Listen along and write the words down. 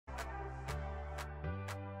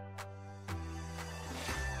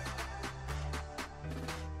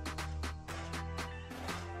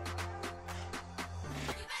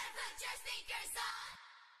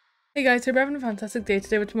Hey guys, hope you're having a fantastic day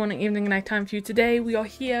today, with morning, evening, and night time for you. Today we are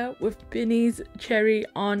here with BINI's Cherry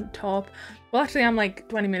on Top. Well, actually I'm like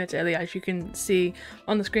 20 minutes early, as you can see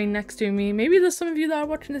on the screen next to me. Maybe there's some of you that are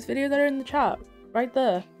watching this video that are in the chat right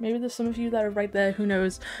there. Maybe there's some of you that are right there, who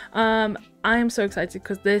knows. I am so excited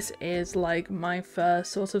because this is like my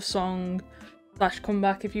first sort of song slash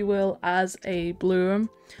comeback, if you will, as a Bloom.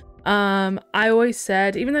 I always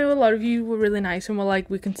said, even though a lot of you were really nice and were like,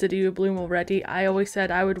 we consider you a Bloom already, I always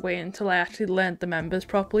said I would wait until I actually learnt the members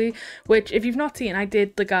properly, which if you've not seen, I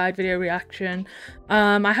did the guide video reaction.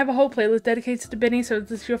 I have a whole playlist dedicated to BINI, so if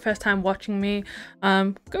this is your first time watching me,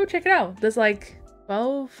 go check it out. There's like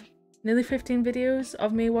 12, nearly 15 videos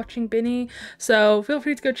of me watching BINI, so feel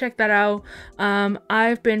free to go check that out.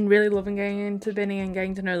 I've been really loving getting into BINI and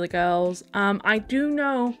getting to know the girls. I do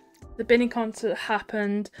know the BINI concert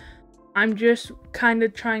happened. I'm just kind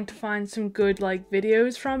of trying to find some good like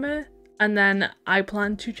videos from it, and then I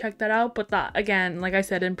plan to check that out. But that, again, like I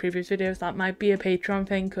said in previous videos, that might be a Patreon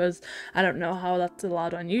thing because I don't know how that's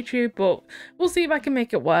allowed on YouTube, but we'll see if I can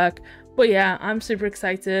make it work. But yeah, I'm super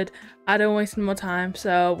excited. I don't waste any more time,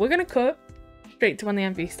 so we're gonna cut straight to when the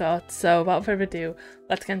MV starts. So without further ado,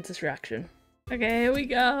 let's get into this reaction. Okay, here we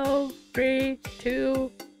go. 3,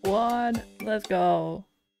 2, 1, let's go.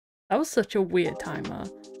 That was such a weird timer.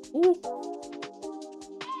 Ooh.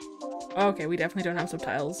 Okay, we definitely don't have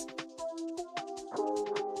subtitles.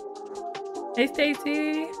 Hey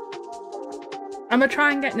Stacy! I'm gonna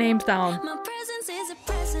try and get names down. My presence is a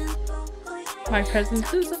present. My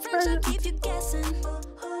presence is a present.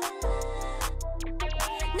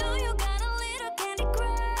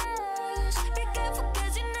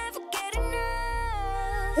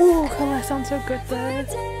 Ooh, color sounds so good there.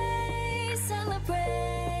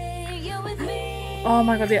 Oh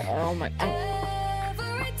my god, yeah, oh my god.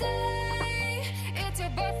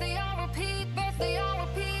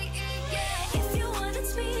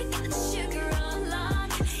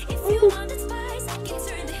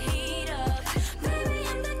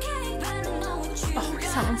 Oh, it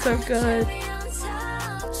sounds so good.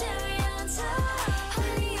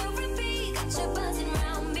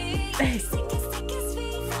 Hey.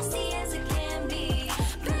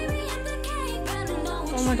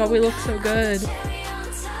 Oh my god, we look so good.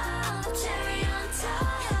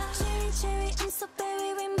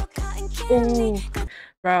 Oh,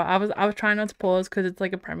 bro, I was trying not to pause because it's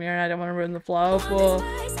like a premiere and I don't want to ruin the flow, but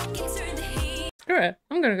screw it,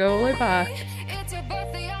 I'm gonna go all the way back.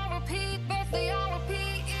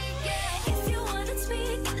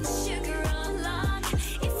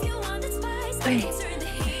 Hey.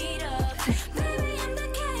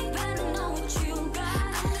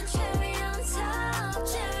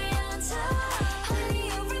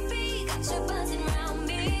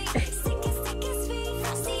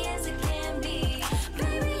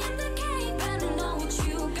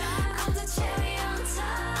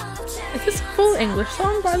 Is this a full English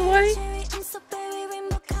song, by the way?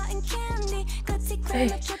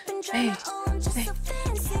 Hey, hey, hey.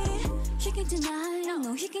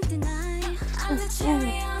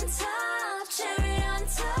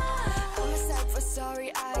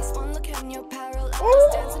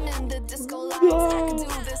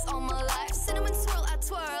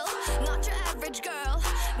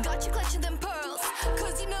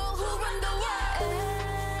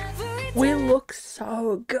 We look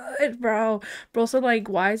so good, bro. But also, like,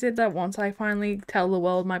 why is it that once I finally tell the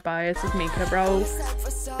world my bias is Mika, bro,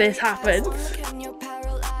 this happens?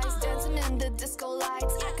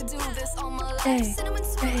 Hey,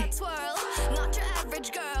 hey.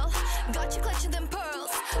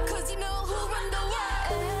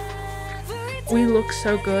 We look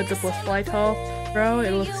so good, the butterfly top, bro,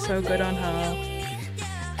 it looks so good on her.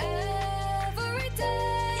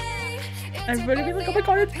 Everybody be like, oh my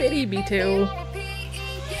god, it's BINI, me too.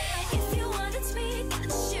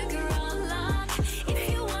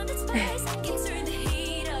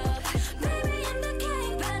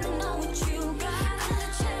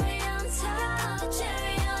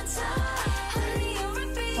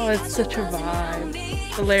 Oh, it's such a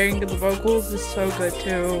vibe. The layering of the vocals is so good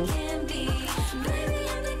too.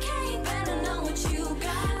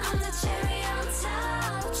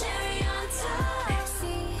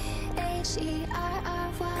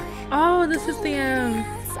 Oh, this is the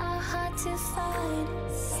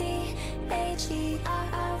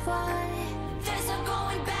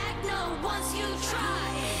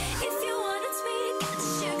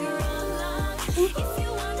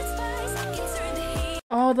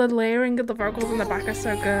Oh, the layering of the vocals in the back are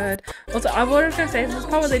so good. Also, I was gonna say, this is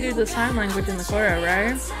probably they do the sign language in the choreo,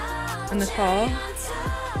 right? In this part.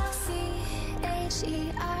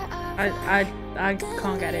 I I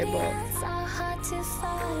can't get it, but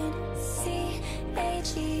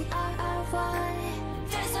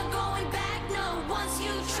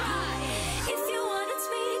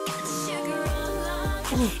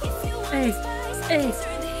hey, hey,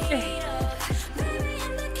 hey.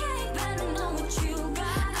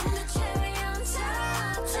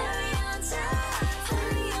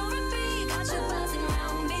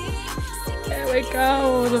 There we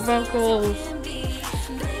go, the vocals.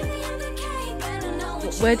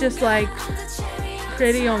 We're just like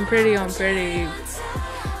pretty on pretty on pretty.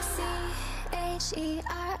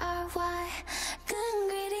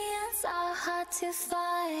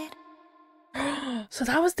 So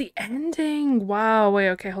that was the ending. Wow. Wait.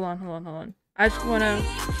 Okay. Hold on. I just wanna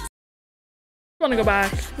go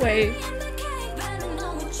back. Wait.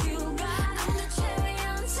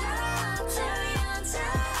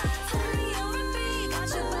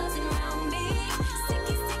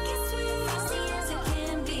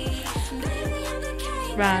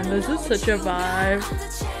 Man, this is such a vibe.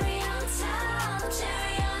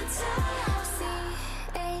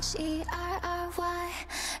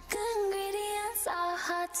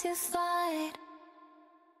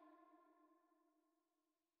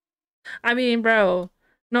 I mean, bro,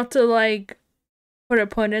 not to like put a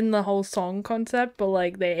pun in the whole song concept, but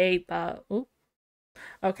like they ate that. Ooh.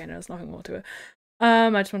 Okay, no, there's nothing more to it.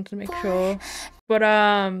 I just wanted to make sure. But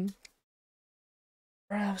bro,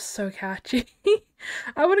 that was so catchy.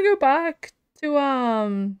 I want to go back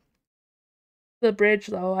to the bridge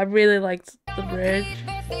though. I really liked the bridge.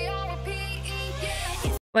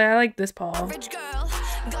 Like I like this part.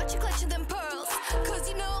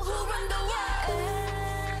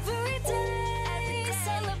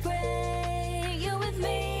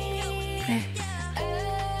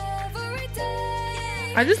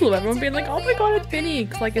 I just love everyone being like, oh my god, it's BINI,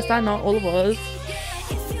 because like, is that not all of us?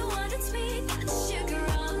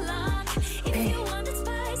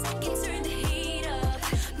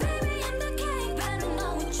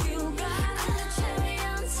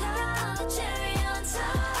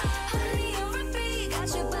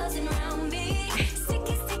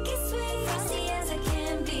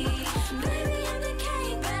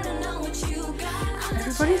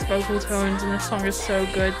 Everybody's vocal tones in this song is so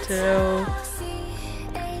good too.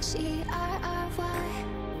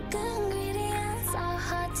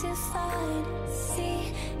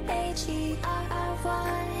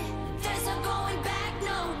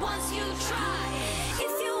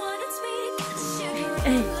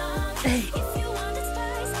 Hey.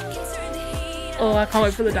 Oh, I can't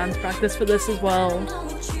wait for the dance practice for this as well.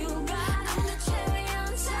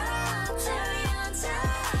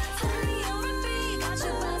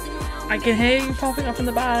 I can hear you popping up in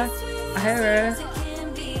the back. I hear it.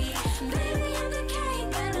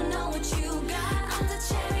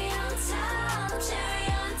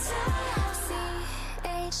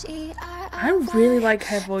 I really like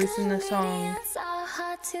her voice in this song.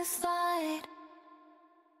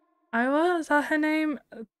 Is that her name?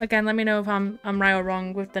 Again, let me know if I'm right or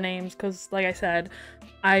wrong with the names, because like I said,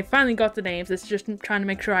 I finally got the names. It's just trying to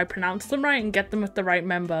make sure I pronounce them right and get them with the right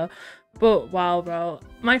member. But wow, bro,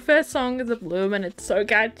 my first song is a Bloom and it's so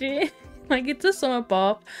catchy. Like, it's a summer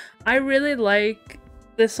pop. I really like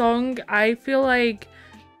this song. I feel like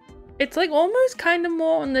it's like almost kind of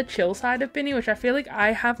more on the chill side of BINI, which I feel like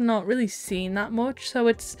I have not really seen that much. So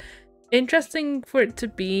it's interesting for it to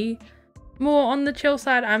be more on the chill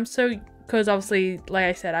side. Because obviously, like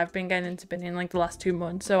I said, I've been getting into BINI in like the last 2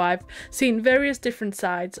 months, so I've seen various different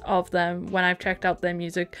sides of them when I've checked out their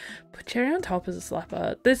music. But Cherry on Top is a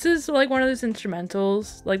slapper. This is like one of those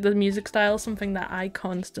instrumentals, like the music style, something that I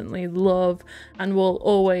constantly love and will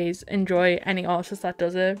always enjoy any artist that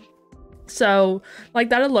does it. So like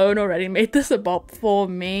that alone already made this a bop for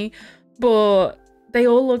me. But they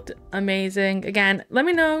all looked amazing. Again, let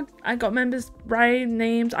me know I got members right,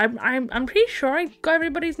 names. I'm pretty sure I got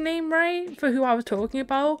everybody's name right for who I was talking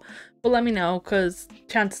about. But let me know, because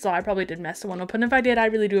chances are I probably did mess one up. And if I did, I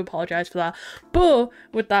really do apologize for that. But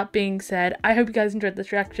with that being said, I hope you guys enjoyed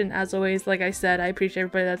this reaction. As always, like I said, I appreciate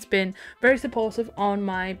everybody that's been very supportive on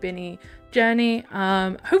my BINI journey.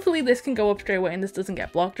 Hopefully this can go up straight away and this doesn't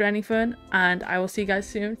get blocked or anything. And I will see you guys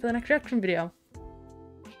soon for the next reaction video.